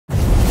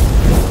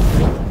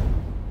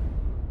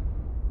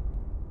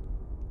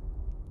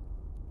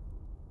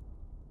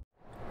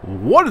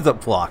What is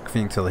up, flock?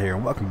 Feenix here,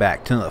 and welcome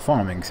back to another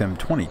Farming Sim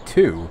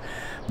 22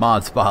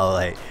 mod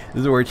spotlight.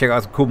 This is where we check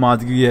out some cool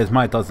mods, give you guys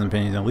my thoughts and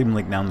opinions, and leave a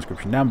link down in the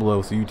description down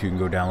below so you two can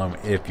go download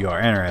them if you are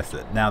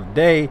interested. Now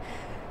today,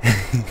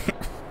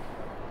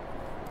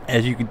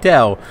 as you can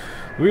tell,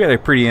 we got a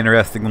pretty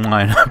interesting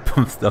lineup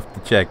of stuff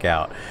to check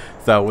out.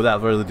 So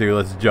without further ado,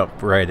 let's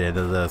jump right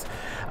into this.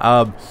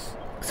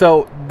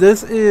 So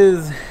this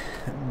is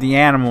the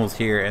animals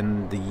here,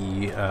 and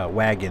the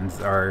wagons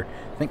are,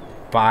 I think,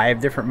 5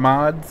 different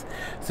mods.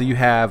 So you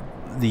have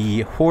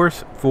the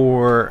horse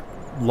for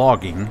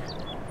logging.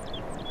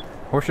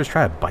 Horse just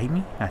tried to bite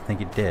me? I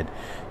think it did.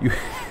 You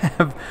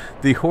have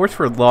the horse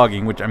for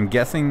logging, which I'm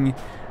guessing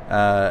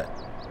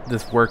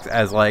this works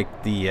as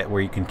like the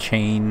where you can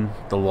chain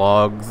the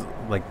logs,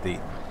 like the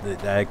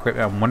equipment.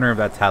 I'm wondering if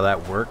that's how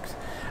that works.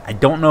 I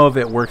don't know if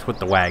it works with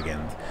the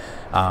wagons,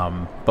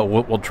 but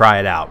we'll try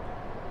it out.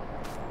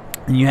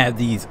 And you have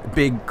these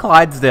big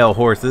Clydesdale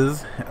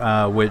horses,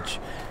 which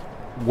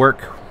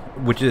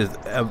is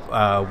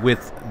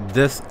with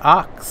this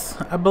ox,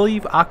 I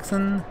believe,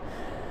 oxen.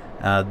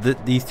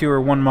 These two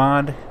are one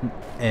mod,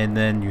 and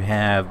then you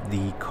have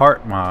the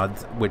cart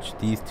mods, which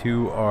these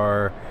two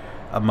are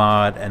a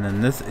mod, and then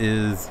this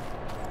is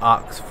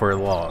ox for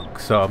log.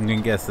 So I'm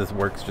gonna guess this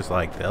works just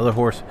like the other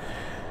horse.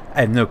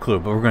 I have no clue,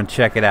 but we're gonna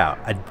check it out.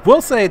 I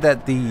will say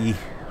that the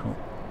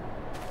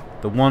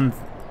ones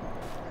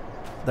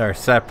that are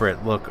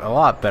separate look a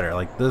lot better.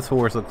 Like this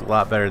horse looks a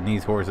lot better than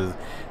these horses.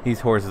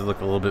 These horses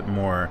look a little bit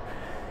more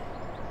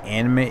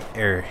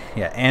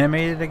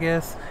animated, I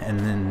guess. And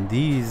then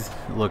these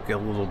look a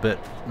little bit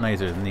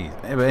nicer than these.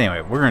 But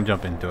anyway, we're gonna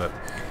jump into it.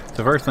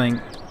 So first thing,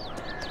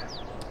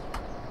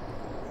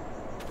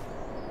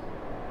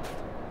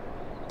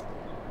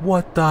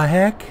 what the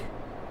heck?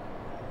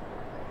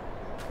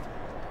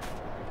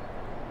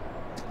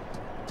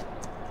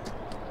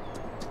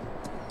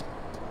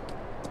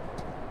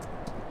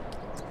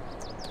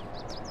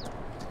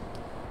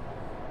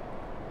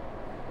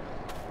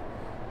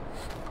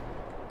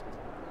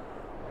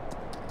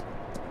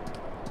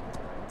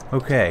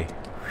 Okay.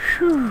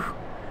 Whew.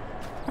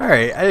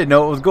 Alright, I didn't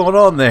know what was going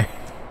on there.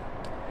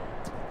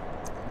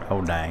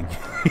 Oh, dang.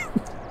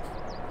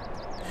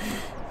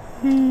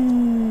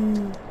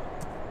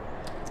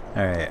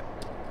 Alright.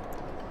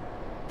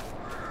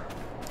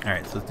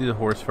 Alright, so let's do the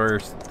horse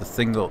first. The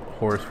single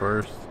horse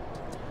first.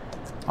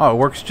 Oh, it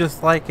works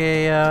just like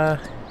a,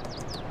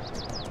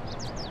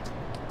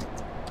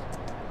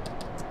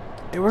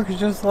 it works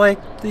just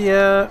like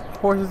the,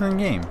 horses in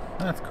game.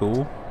 That's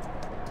cool.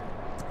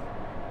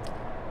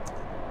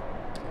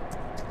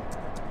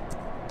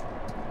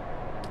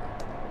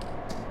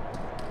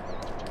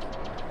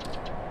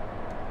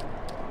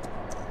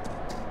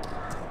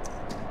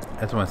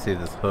 I just want to see if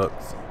this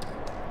hooks.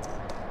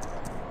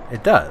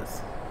 It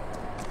does.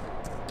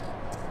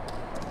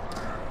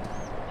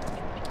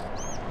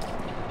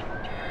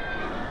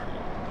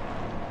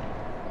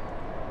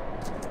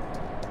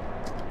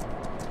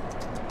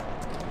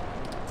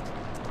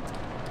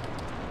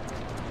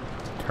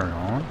 Turn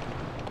on.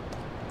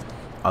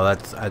 Oh,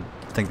 that's, I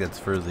think that's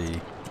for the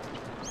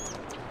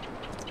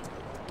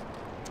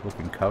book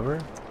and cover.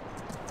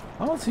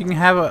 Oh, so you can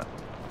have a,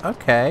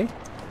 okay.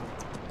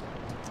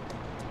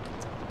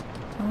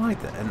 I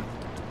like that. And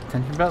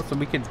tension belt, so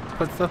we could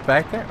put stuff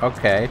back there?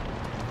 Okay.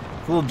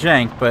 It's a little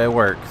jank, but it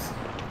works.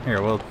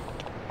 Here, we'll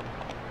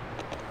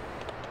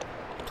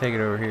take it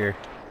over here.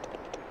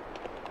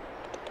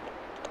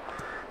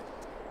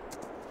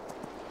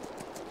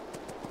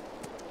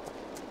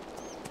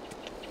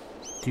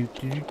 Do,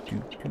 do,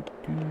 do, do,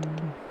 do.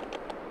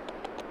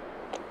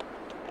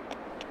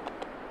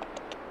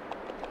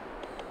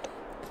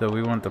 So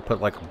we want to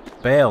put like a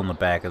bale in the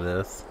back of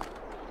this.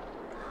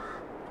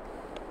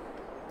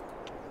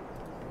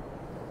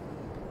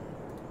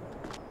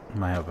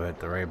 Might have hit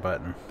the right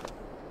button.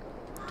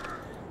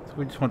 So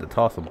we just want to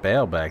toss a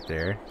bale back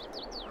there.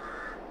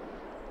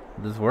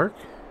 Does this work?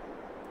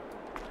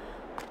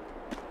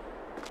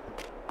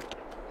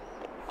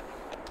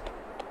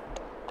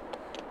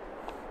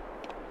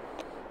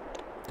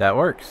 That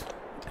works.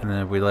 And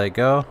then if we let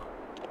go,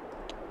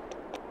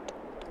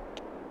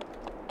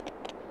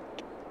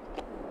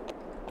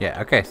 yeah,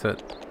 okay, so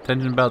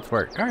tension belts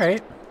work.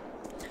 Alright.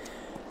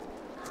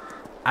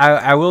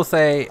 I will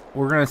say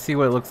we're gonna see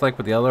what it looks like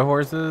with the other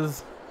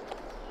horses,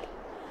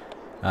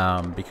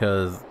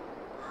 because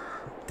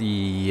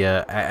the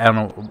I don't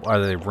know,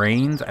 are they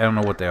reins? I don't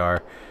know what they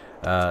are.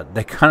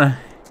 They kind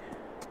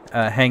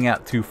of hang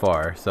out too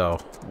far, so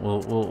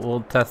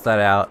we'll test that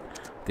out.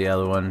 The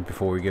other one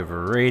before we give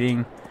her a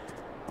rating.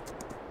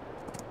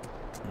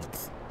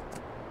 Let's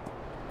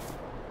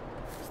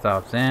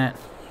stop that.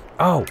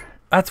 Oh,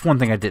 that's one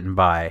thing I didn't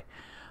buy.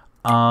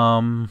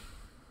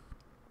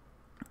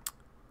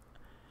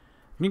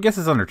 I guess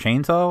it's under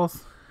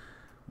chainsaws.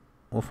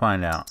 We'll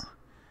find out.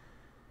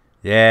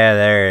 Yeah,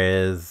 there it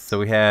is. So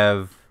we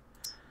have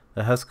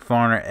the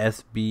Husqvarna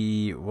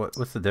SB.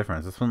 What's the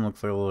difference? This one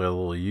looks like a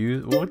little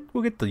used.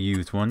 We'll get the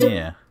used one.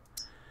 Yeah.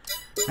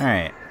 All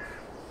right.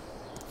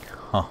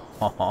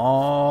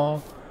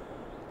 Oh,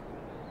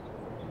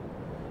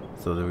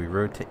 So do we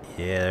rotate?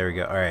 Yeah, there we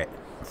go. Alright.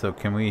 So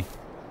can we...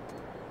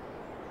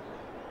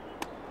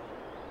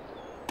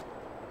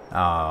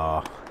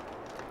 Oh,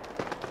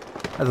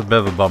 that's a bit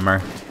of a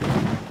bummer.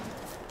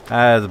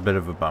 That is a bit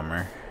of a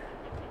bummer.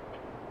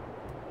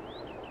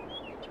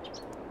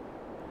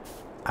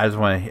 I just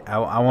want to...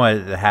 I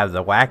wanted to have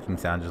the whacking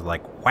sound just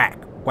like whack,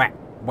 whack,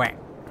 whack.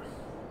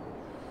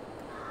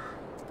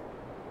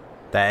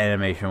 That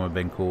animation would have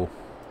been cool.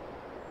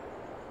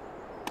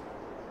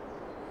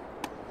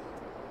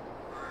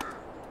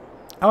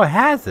 Oh, it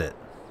has it.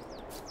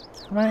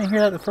 How come I didn't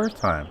hear that the first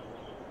time?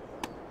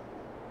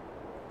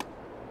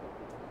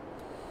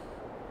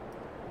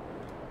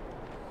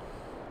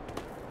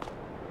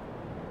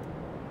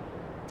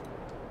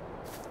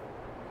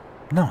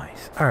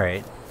 Nice.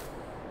 Alright.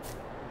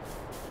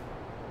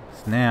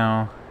 So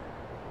now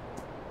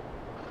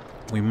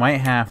we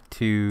might have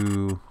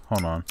to...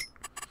 Hold on.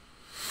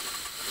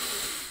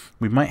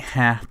 We might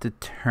have to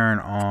turn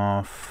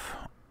off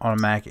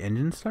automatic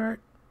engine start.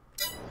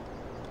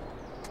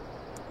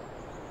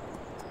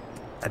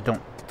 I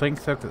don't think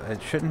so, because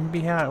it shouldn't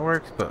be how it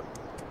works, but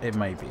it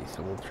might be,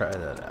 so we'll try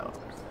that out.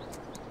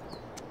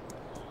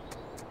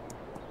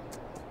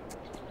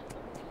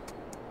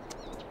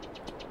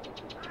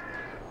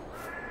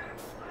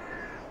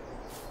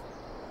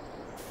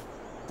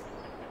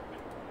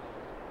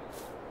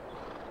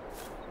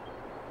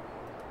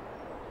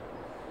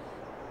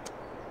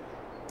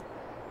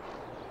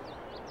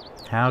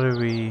 How do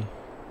we...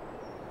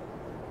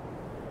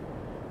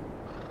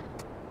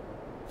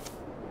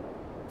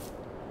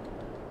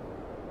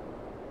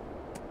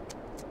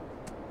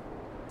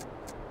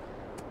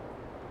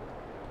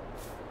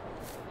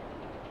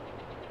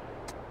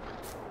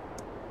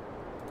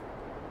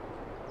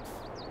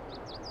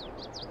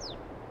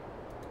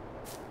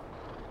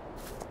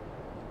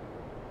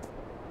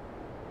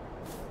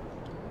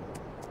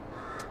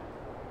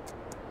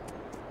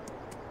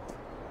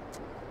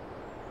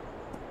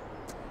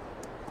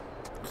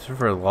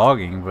 for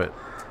logging, but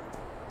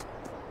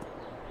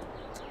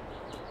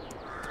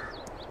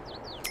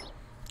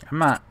I'm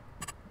not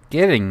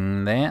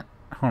getting that.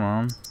 Hold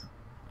on.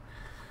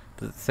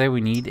 Does it say we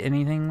need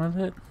anything with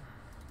it?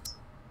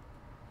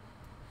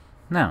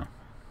 No.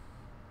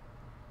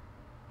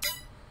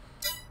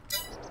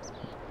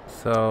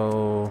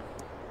 So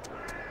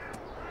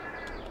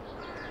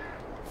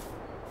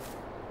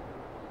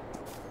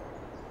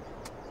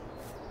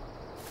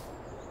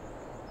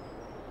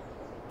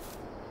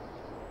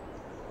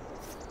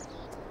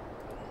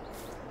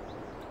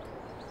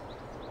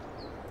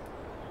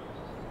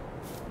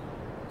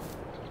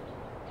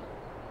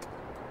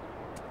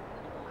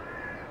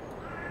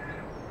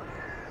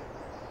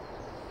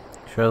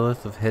show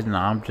list of hidden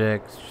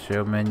objects,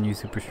 show menu,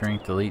 super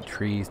strength, delete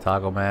trees,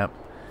 toggle map.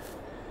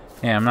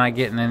 Yeah, I'm not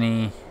getting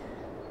any.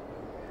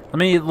 Let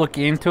me look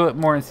into it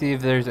more and see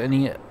if there's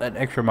an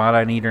extra mod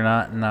I need or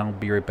not, and I'll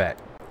be right back.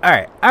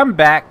 Alright, I'm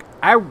back.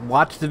 I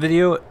watched the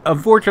video.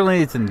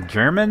 Unfortunately, it's in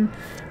German,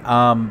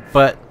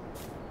 but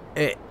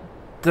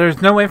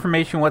there's no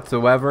information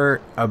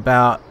whatsoever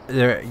about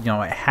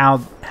how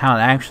it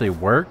actually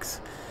works.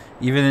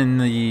 Even in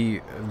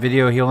the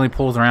video, he only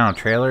pulls around a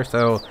trailer,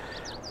 so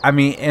I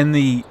mean, in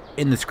the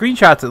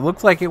screenshots, it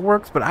looks like it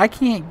works, but I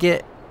can't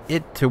get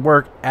it to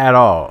work at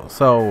all.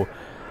 So,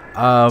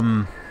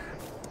 I'll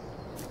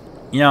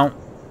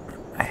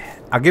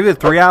give it a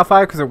 3 out of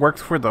 5 because it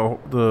works for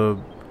the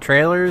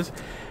trailers.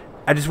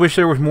 I just wish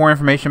there was more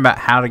information about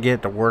how to get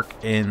it to work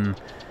in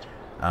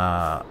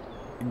to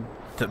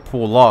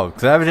pull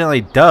logs. It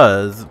evidently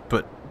does,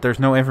 but there's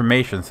no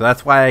information, so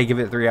that's why I give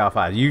it 3 out of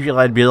 5. Usually,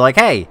 I'd be like,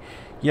 hey,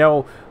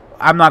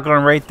 I'm not going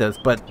to rate this,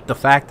 but the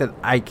fact that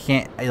I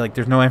can't,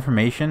 there's no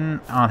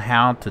information on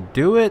how to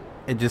do it.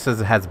 It just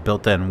says it has a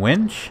built-in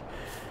winch,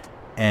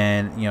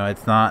 and,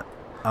 it's not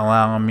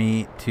allowing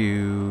me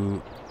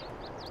to...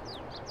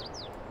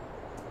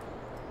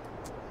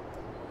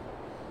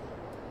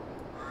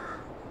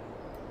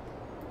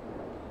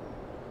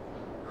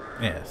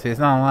 Yeah, see, it's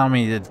not allowing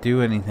me to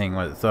do anything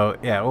with it. So,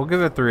 yeah, we'll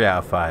give it 3 out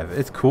of 5.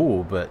 It's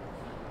cool, but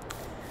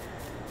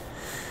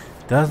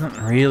doesn't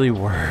really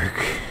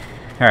work.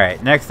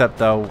 Alright, next up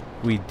though,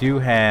 we do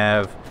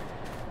have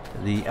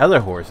the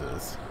other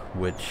horses,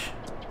 which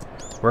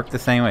work the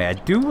same way. I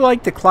do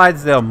like the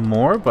Clydesdale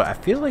more, but I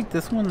feel like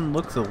this one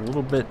looks a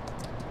little bit...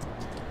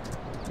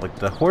 Like,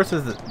 the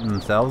horses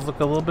themselves look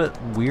a little bit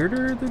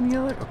weirder than the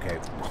other. Okay,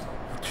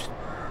 just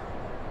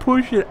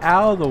push it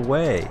out of the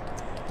way.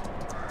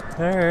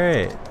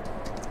 Alright.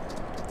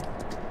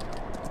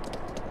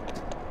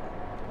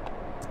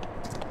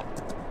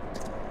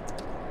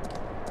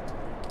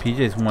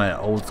 PJ's went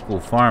old school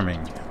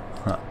farming.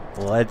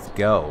 Let's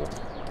go.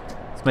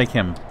 Let's make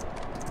him...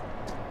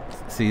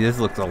 See, this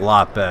looks a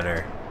lot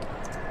better.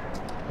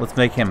 Let's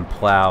make him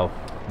plow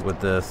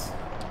with this.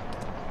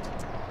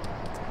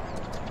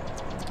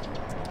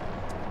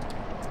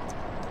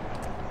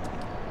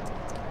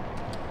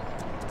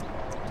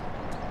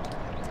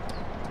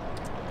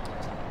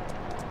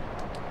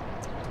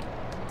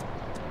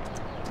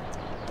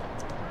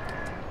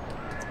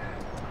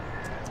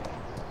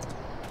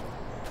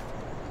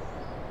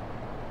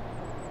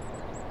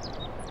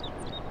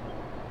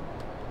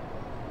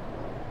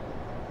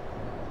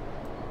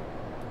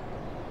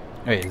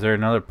 Wait, is there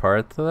another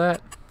part to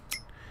that?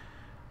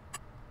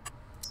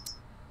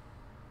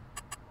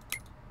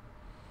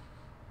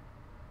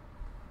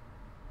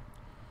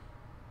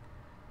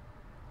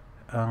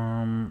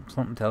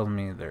 Something tells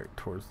me they're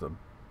towards the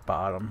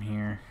bottom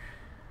here.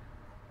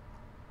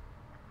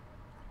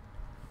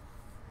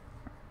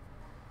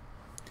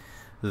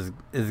 This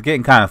is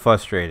getting kind of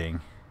frustrating.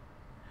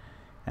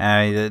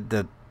 It's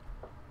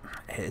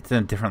in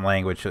a different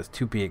language, so it's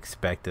to be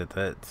expected.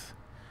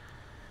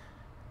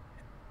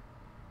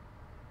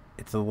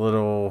 It's a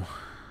little.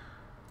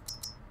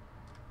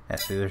 Yeah,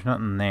 see, there's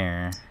nothing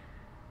there.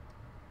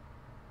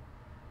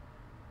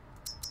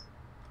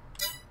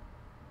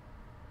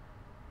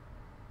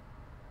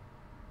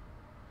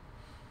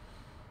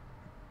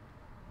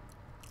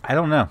 I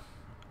don't know.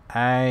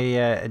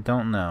 I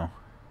don't know.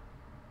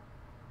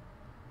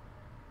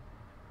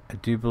 I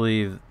do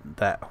believe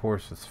that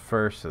horse is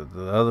first, so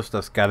the other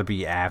stuff's got to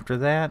be after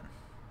that.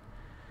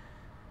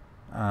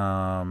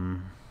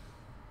 I'm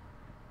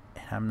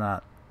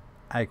not.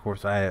 Of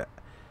course,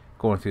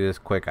 going through this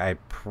quick, I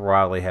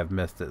probably have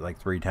missed it like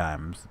 3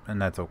 times,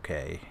 and that's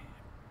okay.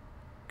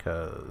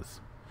 Cause,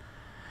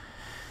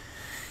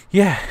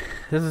 yeah,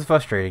 this is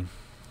frustrating.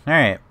 All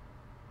right,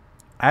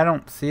 I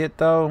don't see it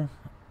though.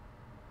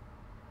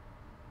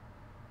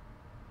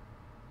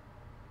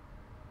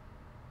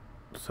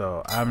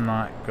 So I'm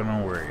not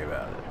gonna worry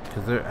about it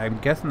because I'm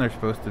guessing there's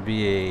supposed to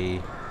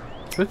be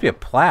a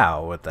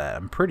plow with that.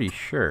 I'm pretty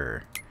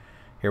sure.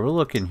 Here, we'll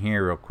look in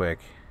here real quick.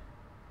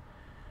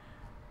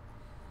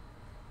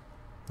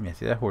 Yeah,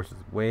 see, that horse is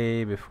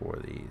way before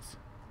these.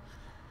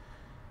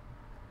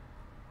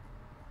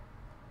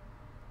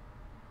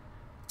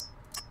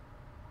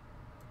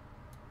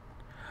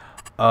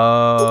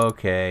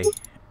 Okay.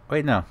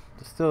 Wait, no.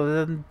 It still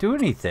doesn't do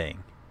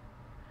anything.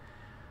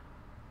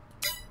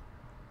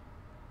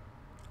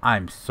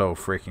 I'm so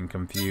freaking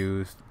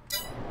confused.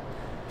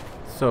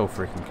 So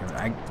freaking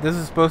confused. This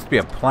is supposed to be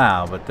a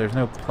plow, but there's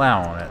no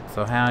plow on it.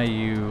 So how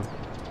you...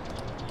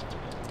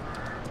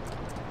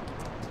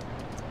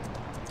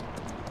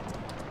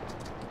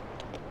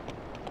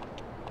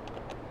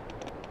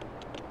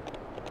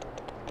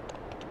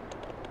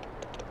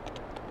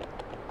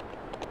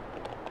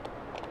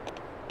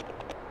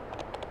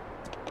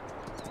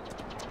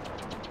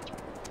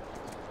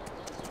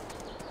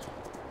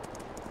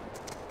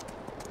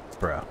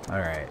 Bro,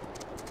 alright.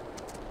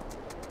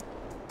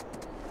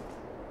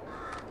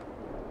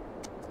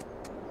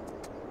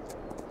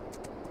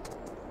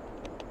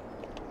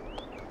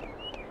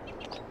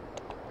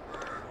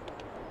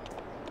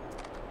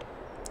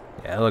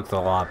 Yeah, it looks a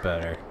lot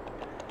better.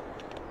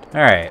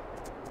 Alright.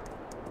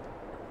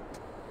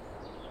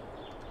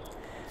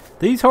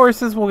 These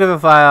horses will give a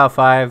 5 out of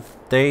 5.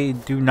 They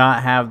do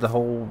not have the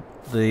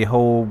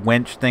whole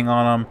winch thing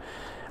on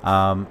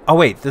them. Oh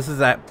wait, this is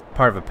that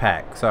part of a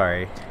pack.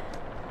 Sorry.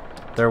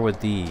 They're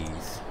with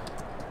these.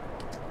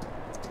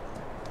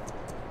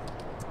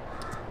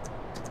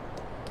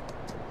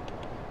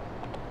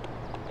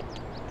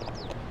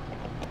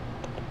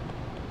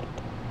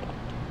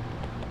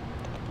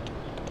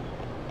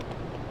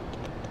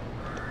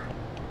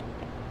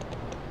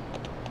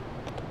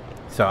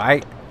 So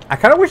I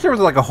kind of wish there was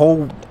like a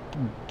whole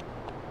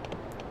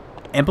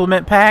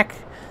implement pack.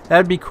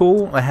 That'd be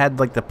cool. I had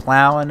like the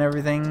plow and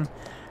everything.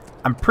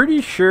 I'm pretty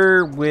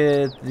sure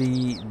with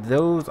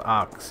those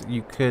ox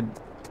you could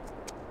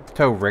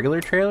tow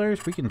regular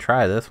trailers. We can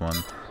try this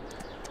one.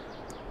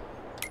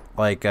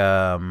 Like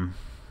I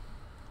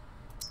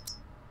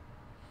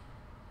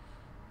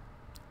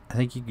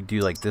think you could do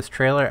like this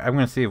trailer. I'm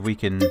gonna see if we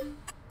can.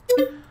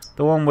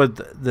 The one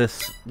with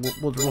this,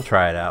 we'll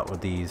try it out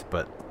with these,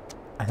 but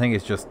I think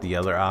it's just the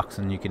other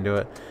oxen you can do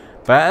it.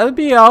 But it would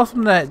be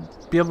awesome to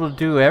be able to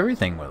do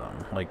everything with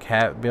them. Like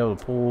be able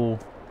to pull.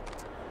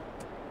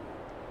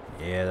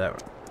 Yeah,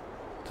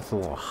 that's a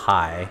little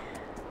high.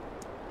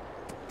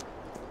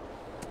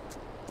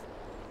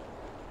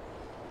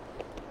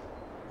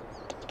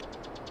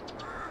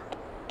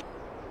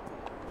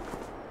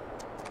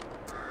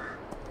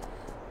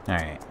 All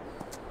right.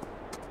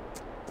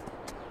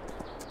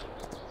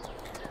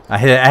 I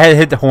had to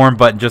hit the horn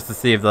button just to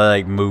see if they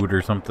like moved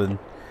or something,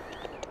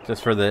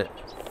 just for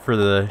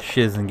the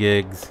shiz and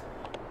gigs.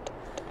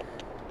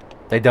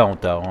 They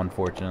don't though,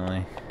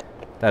 unfortunately.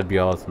 That'd be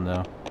awesome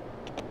though.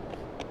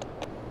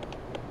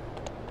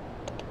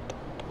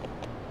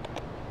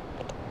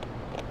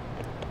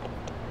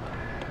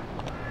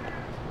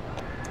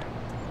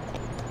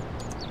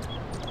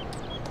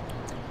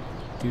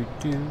 Do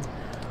do.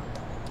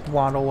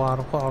 Waddle,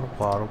 waddle, waddle,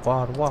 waddle,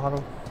 waddle,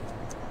 waddle.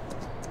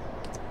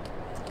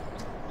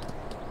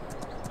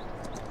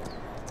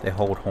 They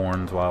hold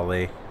horns while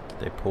they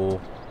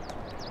pull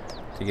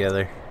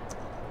together.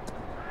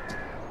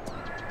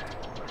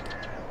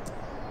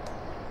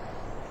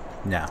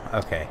 No,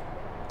 okay.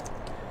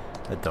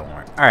 That don't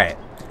work. Alright.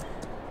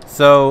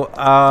 So,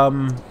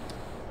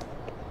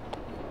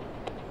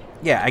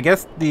 yeah, I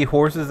guess the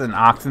horses and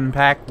oxen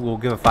pack will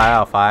give a 5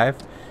 out of 5.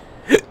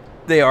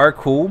 They are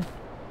cool.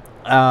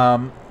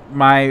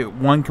 my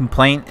one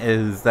complaint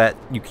is that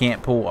you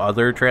can't pull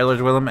other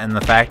trailers with them, and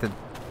the fact that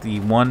the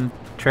one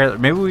trailer,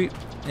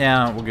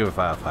 we'll give it 5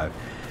 out of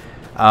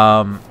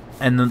 5.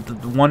 And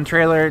the one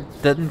trailer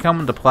doesn't come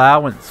with the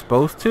plow when it's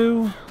supposed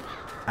to.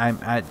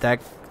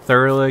 That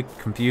thoroughly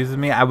confuses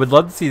me. I would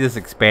love to see this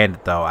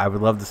expanded though. I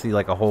would love to see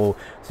like a whole,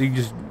 so you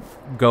just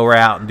go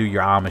out and do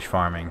your Amish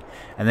farming,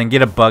 and then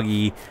get a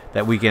buggy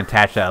that we can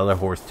attach that other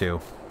horse to.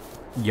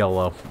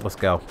 YOLO, let's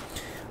go.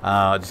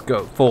 Just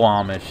go full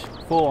Amish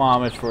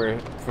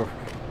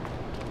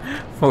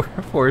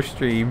for a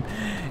stream.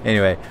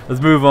 Anyway,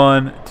 let's move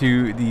on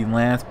to the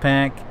last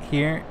pack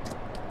here,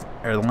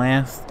 or the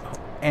last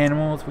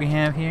animals we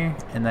have here,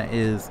 and that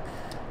is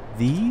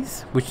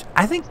these, which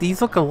I think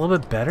these look a little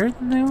bit better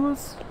than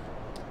those.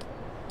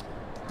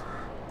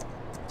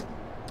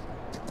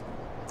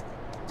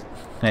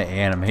 That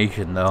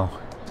animation though,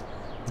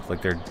 looks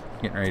like they're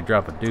getting ready to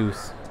drop a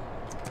deuce.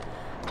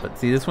 But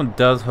see, this one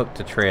does hook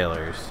to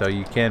trailers, so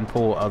you can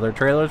pull other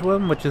trailers with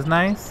them, which is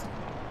nice.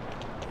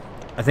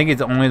 I think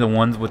it's only the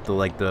ones with the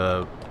like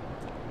the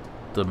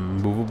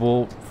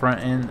movable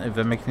front end, if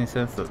that makes any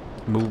sense. The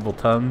movable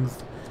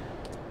tongues,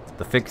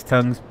 the fixed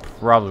tongues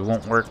probably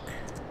won't work.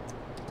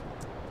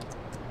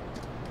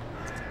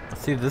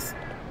 Let's see if this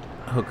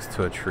hooks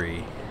to a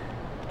tree.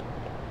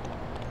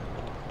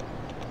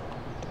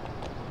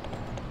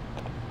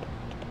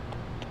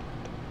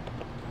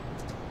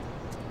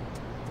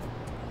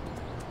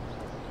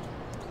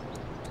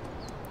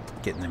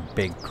 Getting them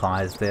big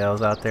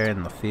Clydesdales out there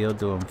in the field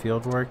doing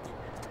field work.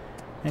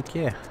 Heck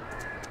yeah.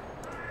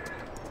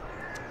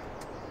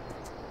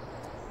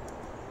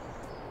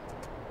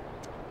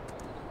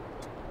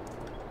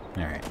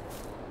 Alright.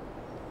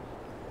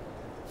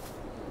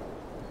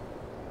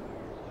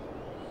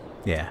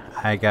 Yeah,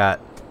 I got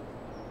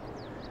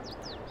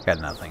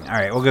nothing.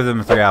 Alright, we'll give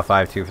them a 3 out of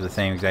 5 too, for the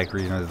same exact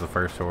reason as the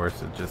first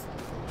horse. It just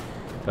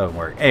doesn't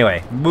work.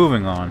 Anyway,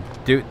 moving on.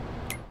 Dude,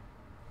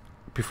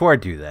 before I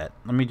do that,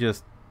 let me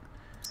just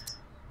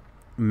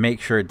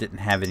make sure it didn't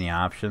have any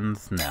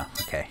options. No.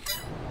 Okay.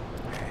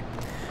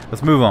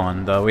 Let's move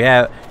on though. We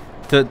have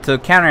to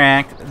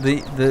counteract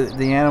the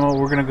animal,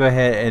 we're gonna go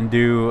ahead and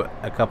do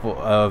a couple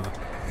of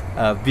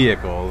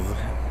vehicles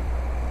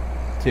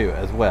too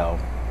as well.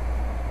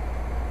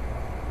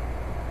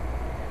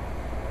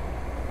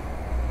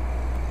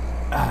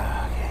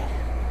 Okay.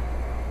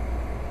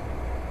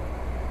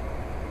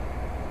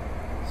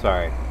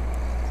 Sorry.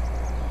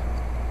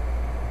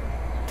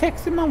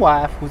 Texting my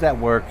wife who's at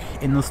work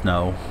in the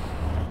snow.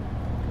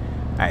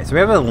 Alright, so we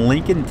have a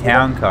Lincoln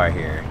Town Car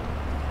here.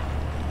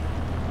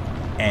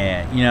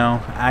 And, you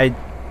know, I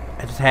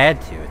just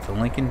had to. It's a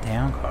Lincoln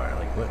Town Car.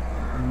 Like, what?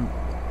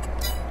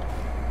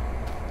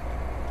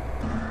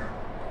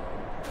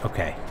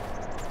 Okay.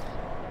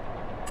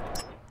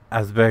 I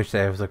was about to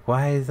say, I was like,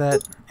 why is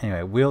that?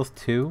 Anyway, wheels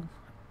 2.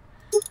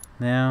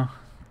 Now,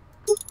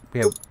 we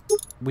have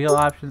wheel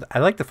options. I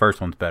like the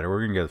first one's better. We're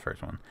going to go to the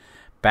first one.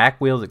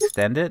 Back wheels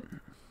extended.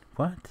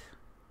 What?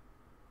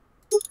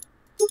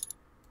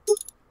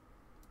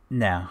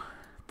 Now,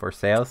 for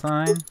sale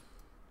sign?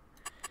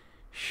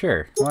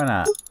 Sure, why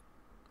not?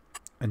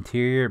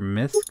 Interior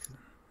misc?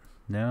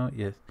 No,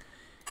 yes.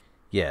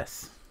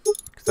 Yes.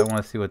 Because I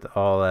want to see what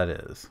all that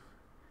is.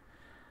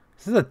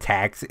 This is a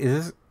taxi.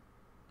 Is this...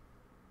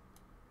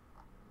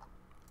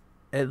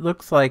 It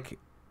looks like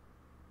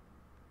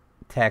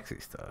taxi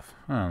stuff.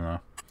 I don't know.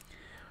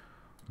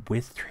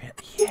 With trailer.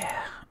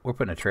 Yeah. We're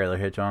putting a trailer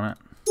hitch on it.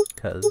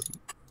 Because,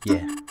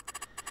 yeah.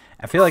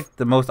 I feel like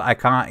the most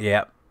iconic...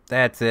 Yep.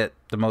 That's it.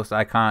 The most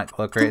iconic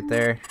look right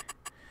there.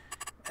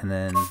 And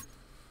then...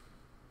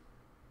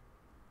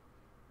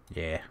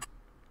 Yeah.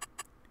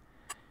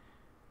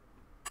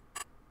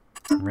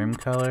 Rim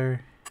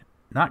color.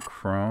 Not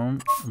chrome.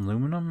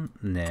 Aluminum?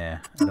 Nah. I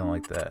don't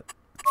like that.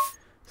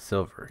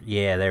 Silver.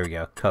 Yeah, there we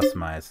go.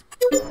 Customize.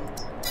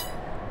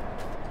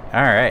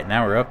 Alright,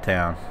 now we're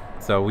uptown.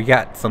 So we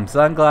got some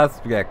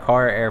sunglasses. We got a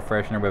car air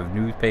freshener. We have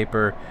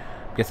newspaper.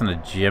 I'm guessing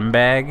a gym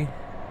bag.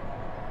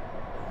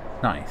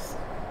 Nice.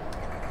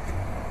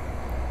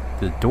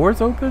 The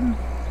doors open?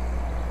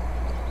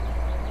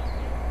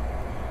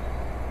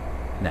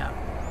 No.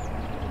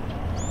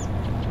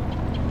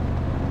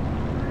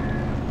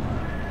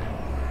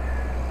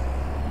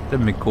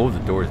 That'd be cool if the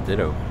doors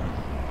did open.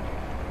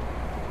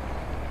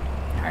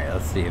 Alright,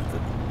 let's see if the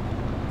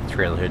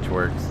trailer hitch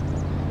works.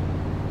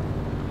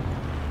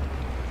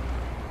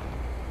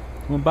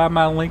 Wanna buy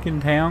my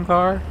Lincoln Town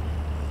Car?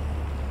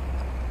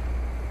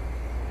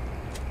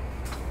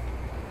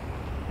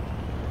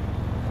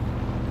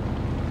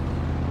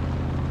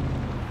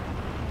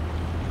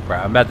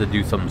 Right, I'm about to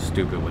do something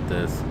stupid with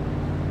this.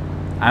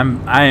 I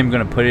am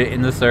gonna put it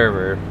in the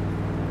server,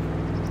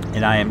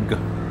 and I am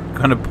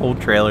gonna pull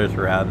trailers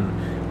around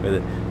with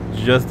it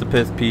just to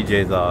piss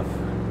PJs off.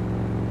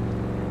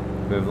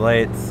 We have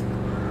lights.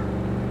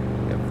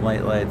 We have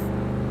light lights.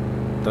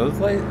 Those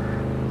lights.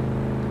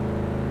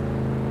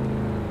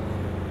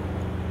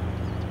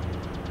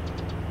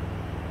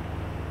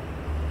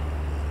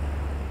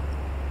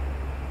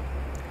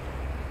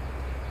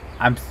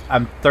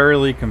 I'm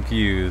thoroughly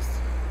confused.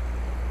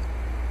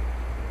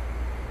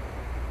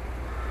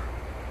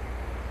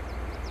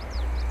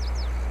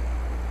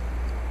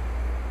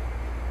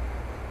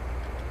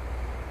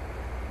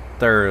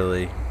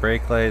 Thoroughly.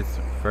 Brake lights,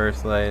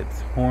 first lights,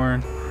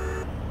 horn.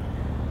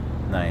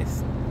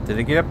 Nice. Did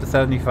it get up to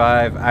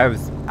 75? I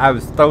was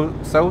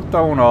so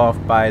thrown off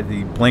by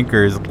the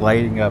blinkers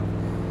lighting up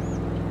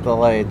the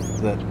lights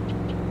that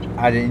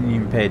I didn't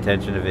even pay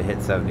attention if it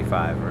hit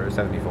 75 or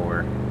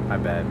 74. My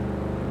bad.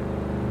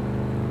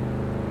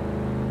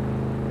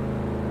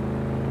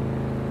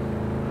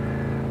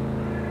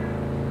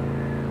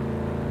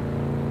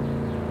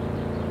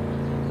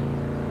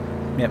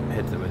 Yep,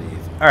 hits it with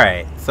ease.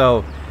 Alright,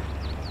 so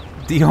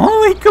the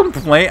only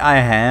complaint I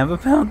have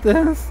about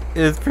this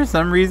is for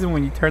some reason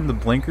when you turn the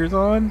blinkers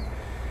on,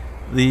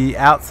 the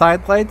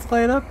outside lights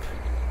light up.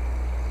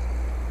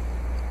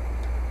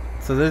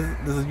 So this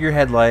is your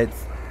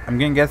headlights. I'm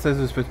gonna guess those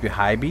are supposed to be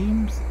high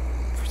beams.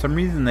 For some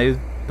reason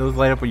those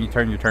light up when you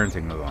turn your turn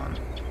signals on.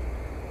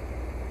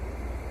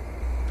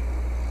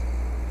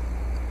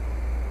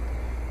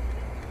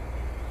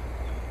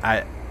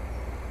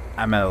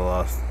 I'm at a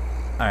loss.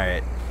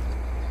 Alright.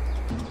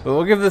 But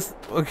we'll give this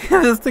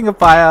thing a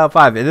 5 out of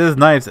 5. It is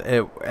nice.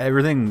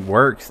 Everything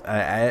works.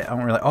 I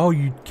don't really. Oh,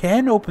 you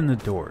can open the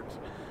doors.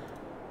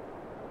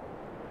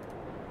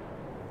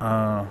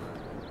 Hold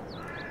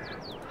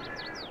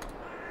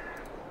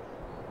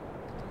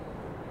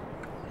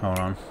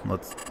on.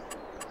 Let's.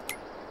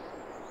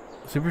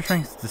 Super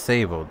strength's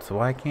disabled, so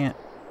why can't?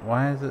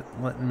 Why is it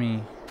letting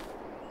me?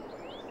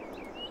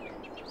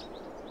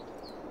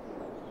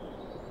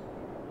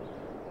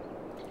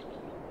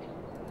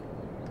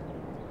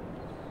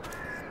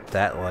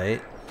 That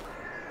light.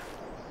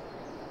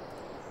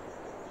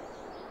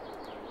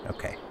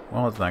 Okay.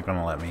 Well, it's not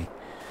gonna let me.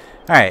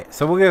 Alright,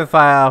 so we'll give it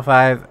 5 out of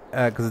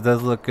 5 because it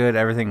does look good.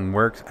 Everything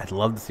works. I'd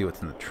love to see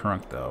what's in the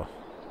trunk though.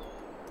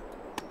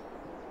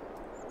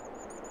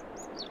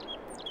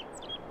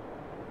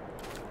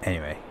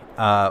 Anyway,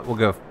 we'll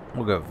go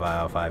 5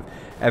 out of 5.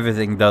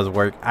 Everything does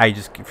work. I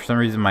just, for some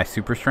reason, my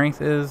super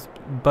strength is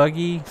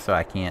buggy, so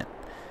I can't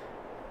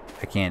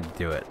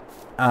do it.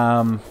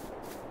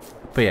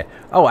 But yeah.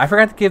 Oh, I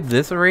forgot to give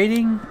this a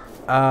rating.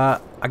 I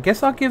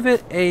guess I'll give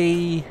it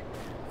a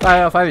 5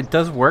 out of 5. It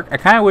does work. I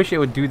kind of wish it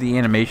would do the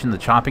animation, the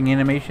chopping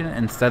animation,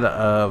 instead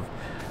of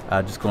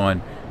just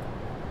going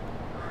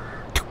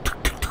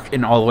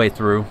and all the way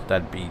through.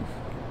 That'd be,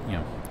 you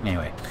know.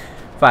 Anyway,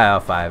 5 out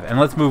of 5. And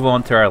let's move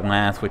on to our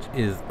last, which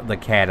is the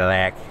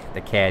Cadillac,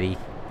 the Caddy.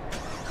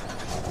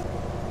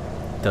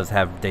 It does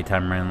have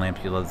daytime running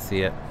lamps. You'd love to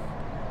see it.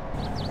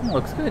 It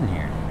looks good in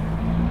here.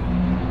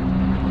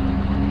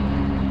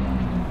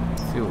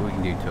 See what we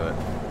can do to it.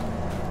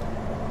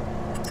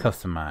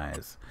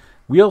 Customize.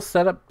 Wheel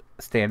setup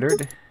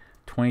standard.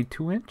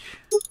 22-inch.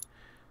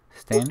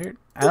 Standard.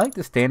 I like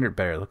the standard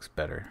better. It looks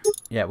better.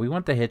 Yeah, we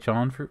want the hitch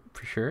on for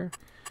sure.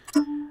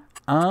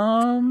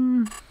 Are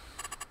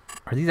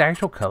these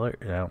actual colors?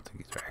 I don't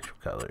think these are actual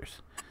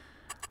colors.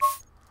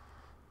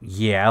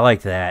 Yeah, I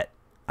like that.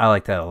 I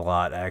like that a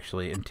lot,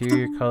 actually.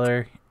 Interior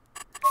color.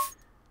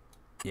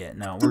 Yeah,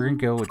 no, we're going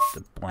to go with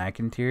the black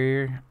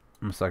interior.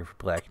 I'm a sucker for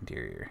black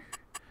interior.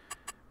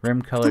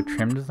 Rim color,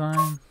 trim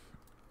design.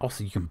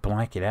 Also, you can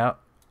blank it out.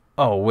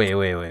 Oh, wait.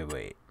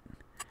 Wait.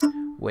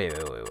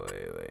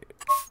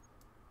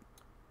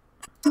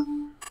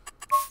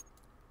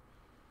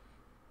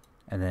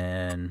 And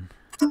then...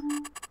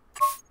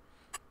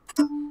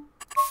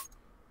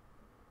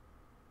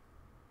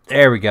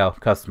 there we go.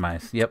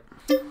 Customize. Yep.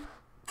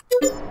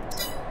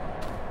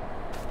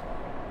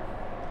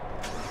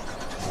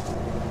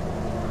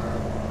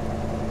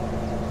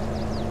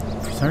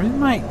 For some reason,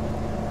 my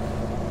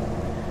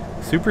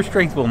super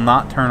strength will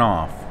not turn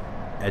off.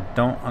 I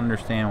don't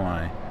understand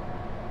why.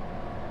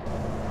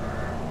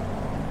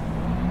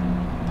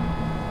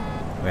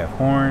 We have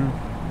horn.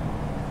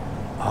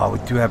 Oh, we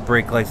do have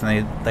brake lights,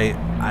 and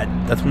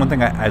that's one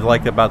thing I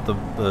like about the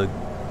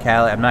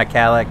Cadillac. I'm not a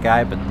Cadillac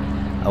guy, but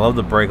I love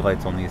the brake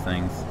lights on these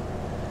things.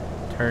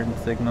 Turn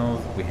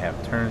signals. We have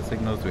turn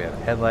signals. We have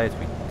headlights.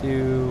 We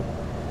do.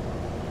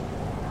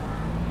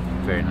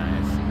 Very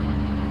nice.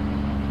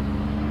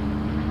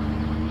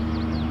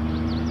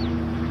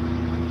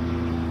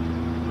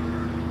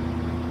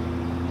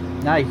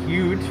 Not a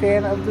huge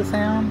fan of the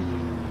sound.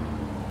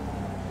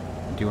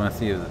 Do you want to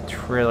see if the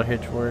trailer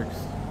hitch works?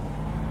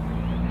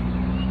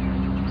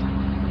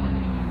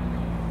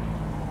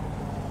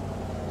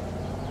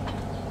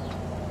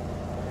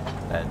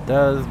 That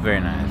does. Very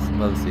nice.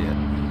 Love to see it.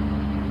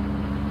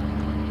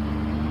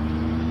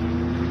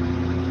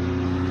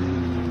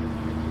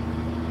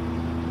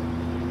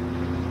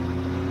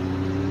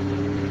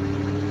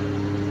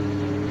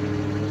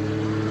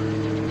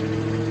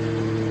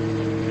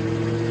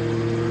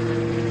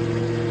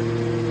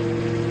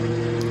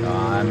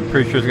 I'm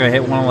pretty sure it's going to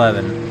hit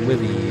 111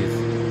 with ease.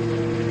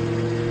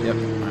 Yep,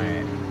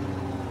 alright.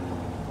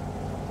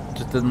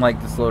 Just doesn't like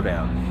to slow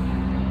down.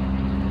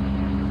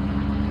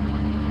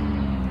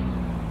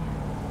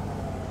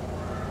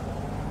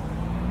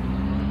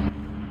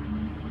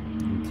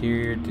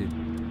 interior.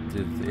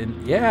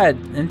 Yeah,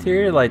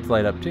 interior lights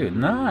light up too.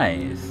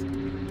 Nice.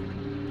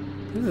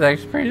 This is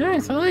actually pretty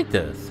nice. I like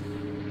this.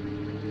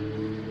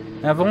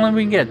 Now, if only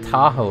we can get a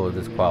Tahoe of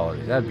this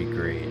quality, that'd be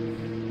great.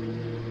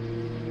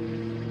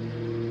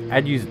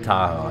 I'd use a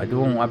Tahoe. I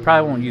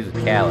probably won't use a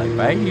Cadillac,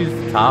 but I'd use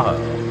the Tahoe.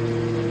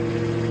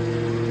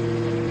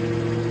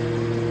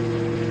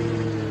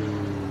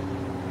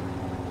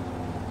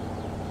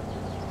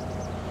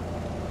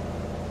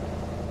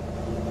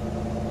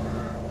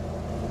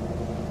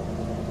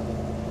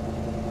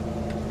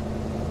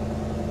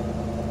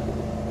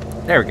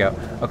 There we go.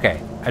 Okay,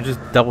 I just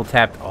double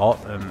tapped Alt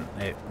and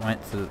it went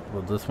to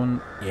this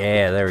one.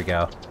 Yeah, there we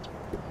go.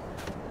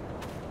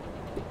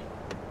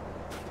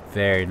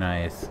 Very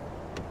nice.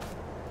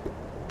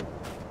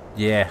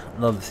 Yeah,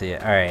 love to see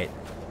it. All right,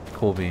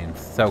 cool beans.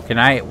 So what can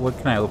I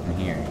open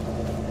here?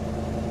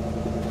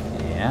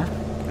 Yeah.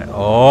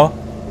 Oh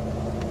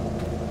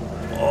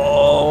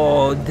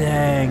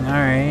dang! All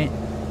right.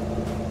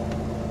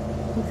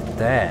 Look at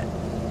that.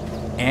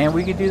 And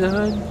we could do the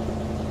hood.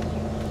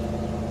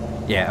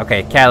 Yeah,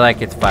 okay, Cadillac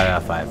gets 5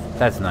 out of 5.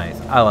 That's nice.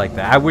 I like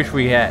that. I wish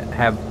we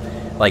have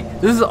like,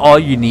 this is all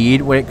you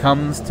need when it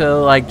comes to,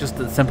 like, just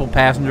a simple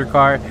passenger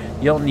car.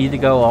 You don't need to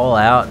go all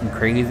out and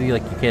crazy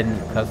like you can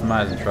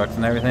customize in trucks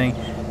and everything.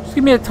 Just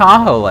give me a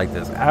Tahoe like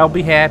this. I'll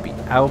be happy.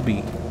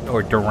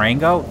 Or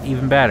Durango,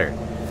 even better.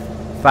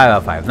 5 out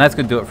of 5. And that's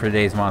going to do it for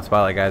today's Mod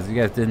Spotlight, guys. If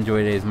you guys did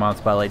enjoy today's Mod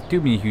Spotlight,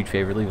 do me a huge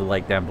favor. Leave a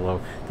like down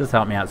below. This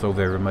helps me out so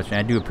very much, and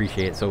I do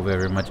appreciate it so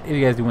very much. If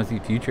you guys do want to see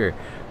future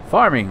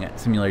Farming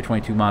Simulator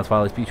 22 Mod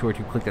Spotlights, be sure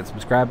to click that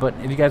subscribe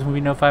button. If you guys want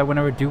to be notified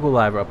whenever I do go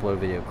live or upload a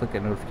video, click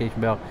that notification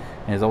bell.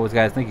 And as always,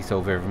 guys, thank you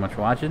so very much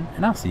for watching,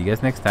 and I'll see you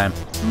guys next time.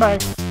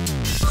 Bye.